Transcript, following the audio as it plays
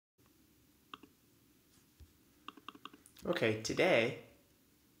Okay, today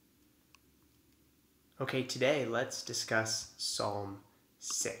let's discuss Psalm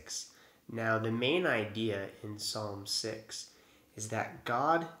 6. Now, the main idea in Psalm 6 is that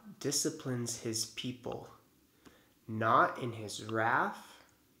God disciplines his people not in his wrath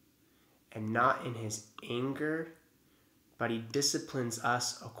and not in his anger, but he disciplines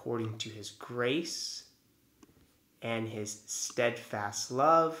us according to his grace and his steadfast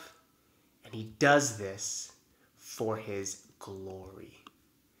love, and he does this for his glory.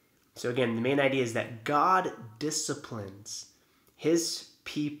 So again, the main idea is that God disciplines his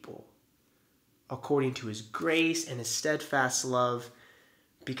people according to his grace and his steadfast love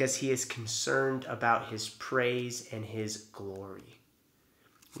because he is concerned about his praise and his glory.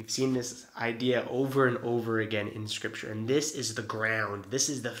 We've seen this idea over and over again in Scripture, and this is the ground, this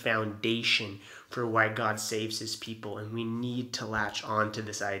is the foundation for why God saves his people, and we need to latch on to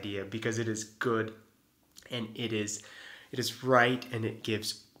this idea because it is good and it is right, and it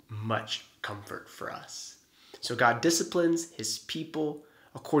gives much comfort for us. So God disciplines his people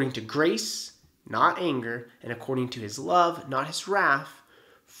according to grace, not anger, and according to his love, not his wrath,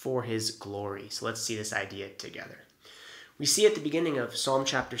 for his glory. So let's see this idea together. We see at the beginning of Psalm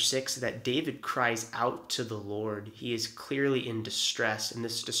chapter 6 that David cries out to the Lord. He is clearly in distress, and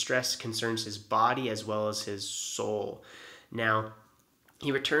this distress concerns his body as well as his soul. Now,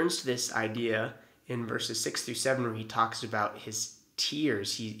 he returns to this idea in verses 6 through 7 where he talks about his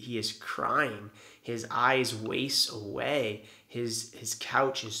tears. He is crying. His eyes waste away. His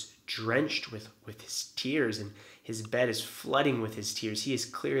couch is drenched with his tears, and his bed is flooding with his tears. He is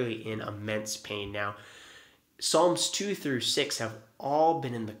clearly in immense pain. Now, Psalms 2 through 6 have all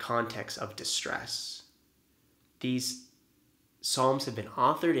been in the context of distress. These Psalms have been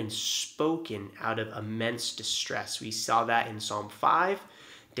authored and spoken out of immense distress. We saw that in Psalm 5.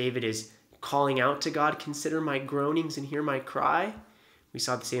 David is calling out to God, "Consider my groanings and hear my cry." We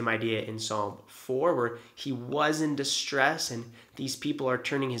saw the same idea in Psalm 4, where he was in distress, and these people are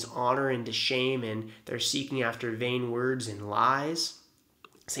turning his honor into shame, and they're seeking after vain words and lies.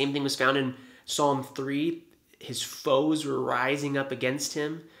 Same thing was found in Psalm 3. His foes were rising up against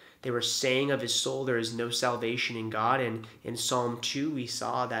him. They were saying of his soul, there is no salvation in God. And in Psalm 2, we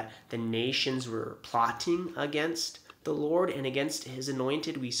saw that the nations were plotting against the Lord and against his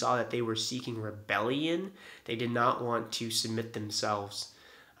anointed. We saw that they were seeking rebellion. They did not want to submit themselves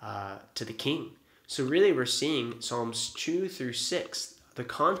to the king. So really we're seeing Psalms 2 through 6. The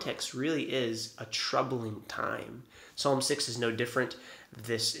context really is a troubling time. Psalm 6 is no different.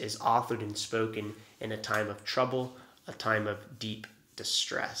 This is authored and spoken in a time of trouble, a time of deep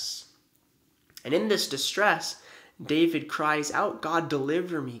distress. And in this distress, David cries out, "God,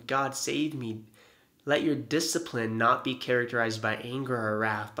 deliver me. God, save me. Let your discipline not be characterized by anger or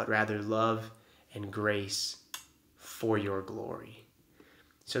wrath, but rather love and grace for your glory."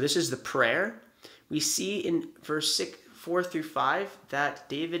 So this is the prayer. We see in verse 4 through 5 that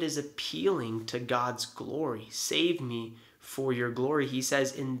David is appealing to God's glory. "Save me for your glory." He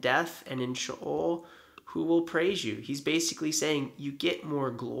says, "In death and in Sheol, who will praise you?" He's basically saying, you get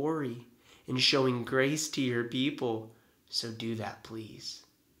more glory in showing grace to your people, so do that, please.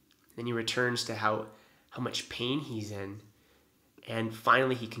 Then he returns to how much pain he's in. And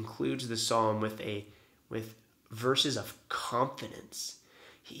finally, he concludes the psalm with verses of confidence.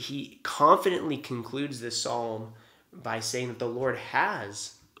 He confidently concludes this psalm by saying that the Lord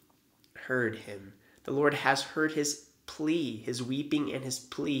has heard him. The Lord has heard his plea, his weeping and his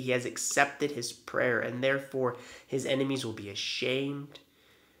plea. He has accepted his prayer, and therefore his enemies will be ashamed.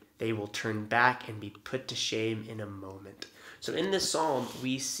 They will turn back and be put to shame in a moment. So in this psalm,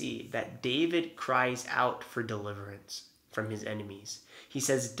 we see that David cries out for deliverance from his enemies. He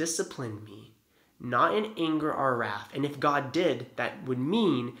says, "Discipline me, not in anger or wrath." And if God did, that would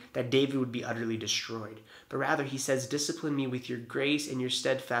mean that David would be utterly destroyed. But rather, he says, "Discipline me with your grace and your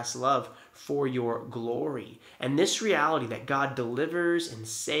steadfast love for your glory." And this reality that God delivers and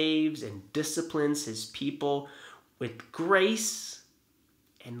saves and disciplines his people with grace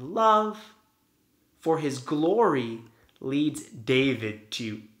and love for his glory leads David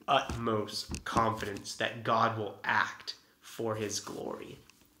to utmost confidence that God will act for his glory.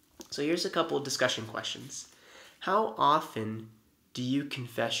 So here's a couple of discussion questions. How often do you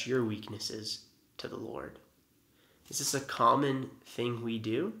confess your weaknesses to the Lord? Is this a common thing we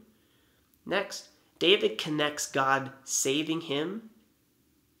do? Next, David connects God saving him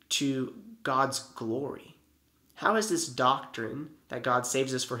to God's glory. How has this doctrine that God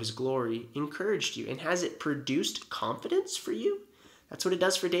saves us for his glory encouraged you? And has it produced confidence for you? That's what it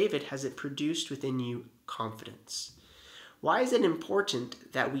does for David. Has it produced within you confidence? Why is it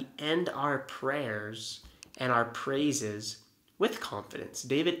important that we end our prayers and our praises with confidence.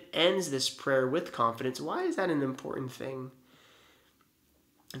 David ends this prayer with confidence. Why is that an important thing?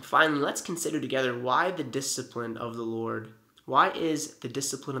 And finally, let's consider together why the discipline of the Lord. Why is the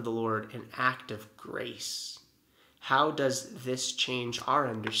discipline of the Lord an act of grace? How does this change our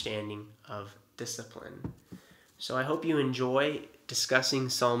understanding of discipline? So I hope you enjoy discussing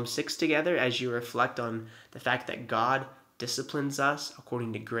Psalm 6 together as you reflect on the fact that God disciplines us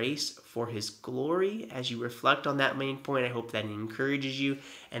according to grace for his glory. As you reflect on that main point, I hope that it encourages you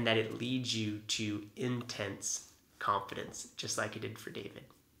and that it leads you to intense confidence, just like it did for David.